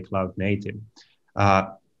fully cloud native.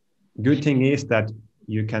 Good thing is that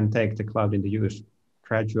you can take the cloud into use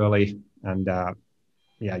gradually, and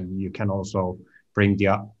you can also bring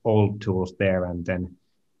the old tools there and then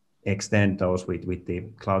extend those with the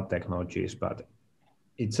cloud technologies. But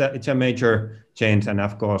it's a major change, and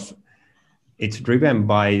of course it's driven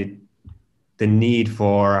by the need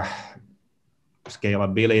for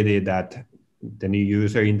scalability that the new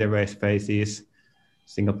user interface faces,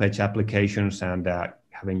 single page applications, and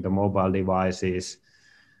having the mobile devices,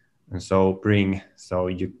 and so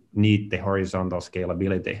you need the horizontal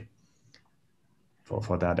scalability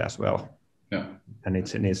for that as well. Yeah, and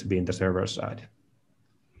it needs to be in the server side.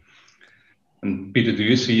 And Peter, do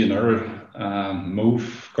you see another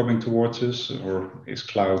move coming towards us, or is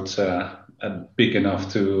cloud big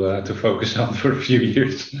enough to focus on for a few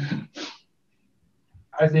years?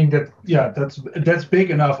 I think that that's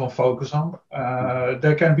big enough to focus on.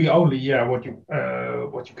 There can be only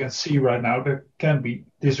what you can see right now. There can be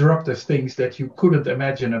disruptive things that you couldn't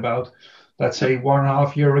imagine about, let's say,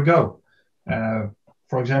 1.5 years ago.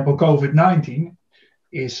 For example, COVID-19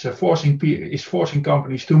 is forcing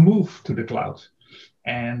companies to move to the cloud,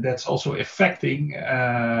 and that's also affecting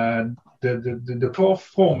the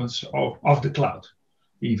performance of the cloud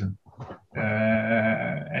even.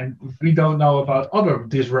 And we don't know about other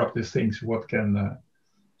disruptive things.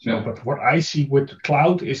 But what I see with the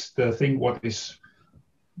cloud is the thing what is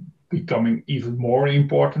becoming even more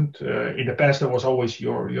important. In the past, there was always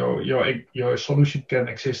your solution can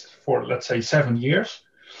exist for, let's say, 7 years,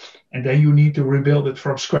 and then you need to rebuild it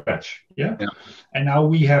from scratch. Yeah. And now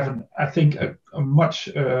we have, I think, a much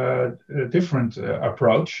different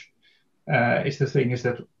approach. Is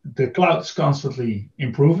that the cloud is constantly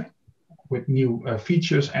improving with new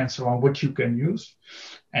features and so on, which you can use.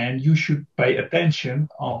 And you should pay attention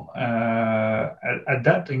on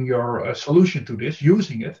adapting your solution to this,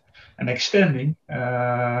 using it, and extending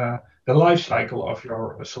the life cycle of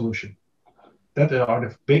your solution. That are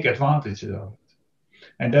the big advantages of it.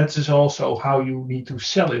 And that is also how you need to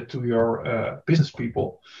sell it to your business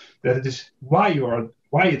people, that it is why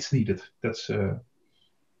it's needed. That's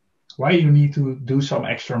why you need to do some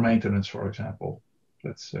extra maintenance, for example.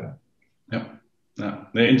 That's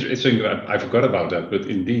interesting. I forgot about that, but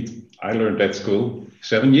indeed, I learned at school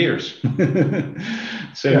 7 years.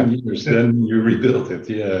 7 years, then you rebuild it.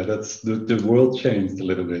 Yeah, that's the world changed a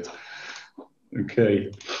little bit.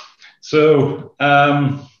 Okay, so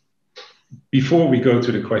before we go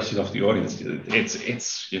to the question of the audience,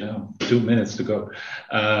 it's 2 minutes to go.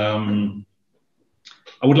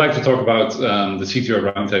 I would like to talk about the CTO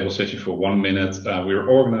Roundtable session for 1 minute. We're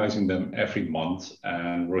organizing them every month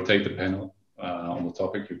and rotate the panel on the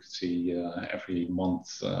topic. You can see every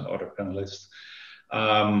month other panelists.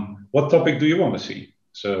 What topic do you want to see?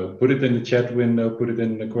 So put it in the chat window, put it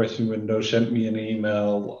in the question window, send me an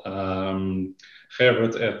email,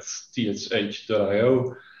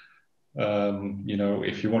 Gerbert@tsh.io.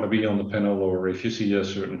 If you want to be on the panel or if you see a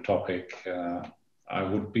certain topic, I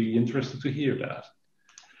would be interested to hear that.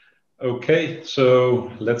 Okay, so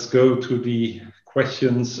let's go to the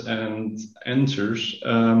questions and answers.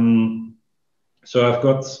 So I've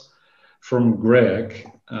got from Greg,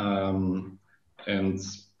 and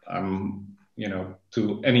I'm,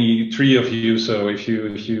 to any three of you. So if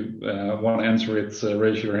you want to answer it,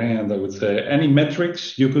 raise your hand. I would say any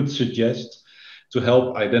metrics you could suggest to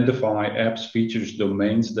help identify apps, features,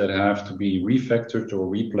 domains that have to be refactored or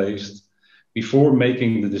replaced before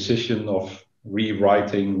making the decision of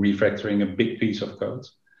refactoring a big piece of code.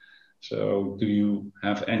 So do you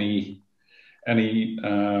have any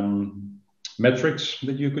metrics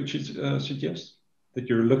that you could suggest that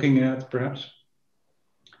you're looking at, perhaps?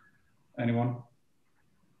 Anyone?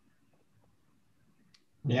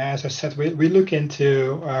 Yeah, as I said, we look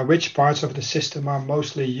into which parts of the system are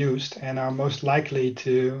mostly used and are most likely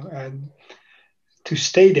to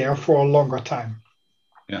stay there for a longer time.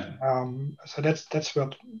 Yeah. So that's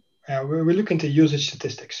what we look into usage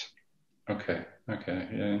statistics. Okay.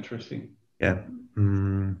 Yeah, interesting. Yeah.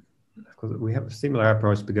 Of course, we have a similar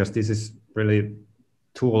approach because this is really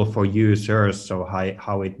tool for users. So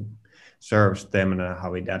how it serves them and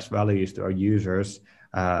how it adds values to our users.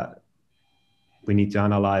 We need to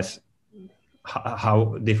analyze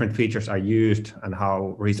how different features are used and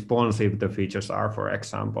how responsive the features are, for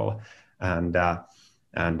example, and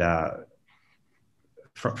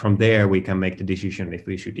from there we can make the decision if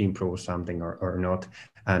we should improve something or not.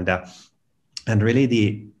 And really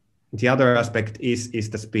the other aspect is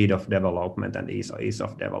the speed of development and ease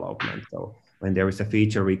of development. So when there is a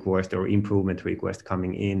feature request or improvement request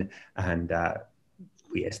coming in, and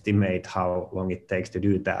we estimate how long it takes to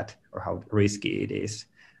do that or how risky it is,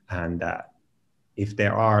 and if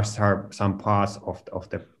there are some parts of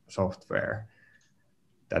the software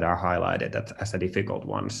that are highlighted as a difficult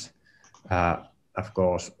ones, of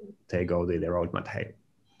course they go to the roadmap. Hey,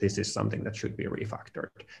 this is something that should be refactored.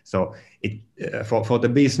 So for the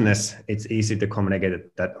business, it's easy to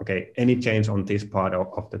communicate that, okay, any change on this part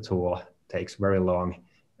of the tool takes very long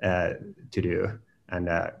to do and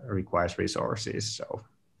requires resources. So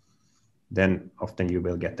then often you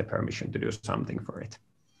will get the permission to do something for it.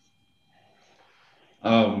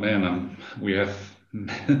 Oh man, we have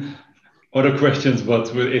other questions, but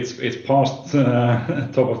it's past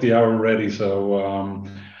top of the hour already. So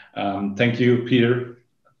thank you, Peter,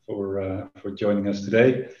 for joining us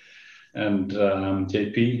today, and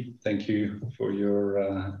JP, thank you for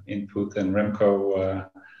your input, and Remco,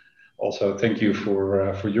 also thank you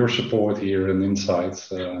for your support here and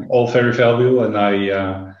insights. All very valuable, and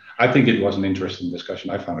I think it was an interesting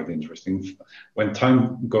discussion. I found it interesting. When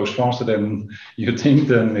time goes faster than you think,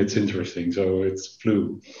 then it's interesting. So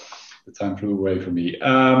the time flew away from me.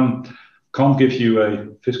 Can't give you a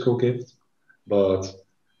physical gift, but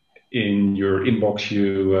in your inbox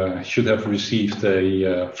you should have received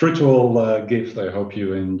a virtual gift. I hope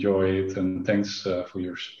you enjoy it, and thanks for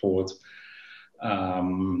your support.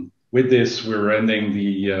 With this, we're ending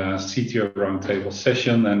the CTO Roundtable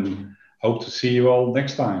session, and hope to see you all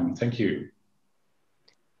next time. Thank you.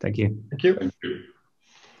 Thank you. Thank you. Thank you.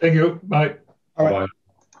 Thank you. Bye. All right. Bye.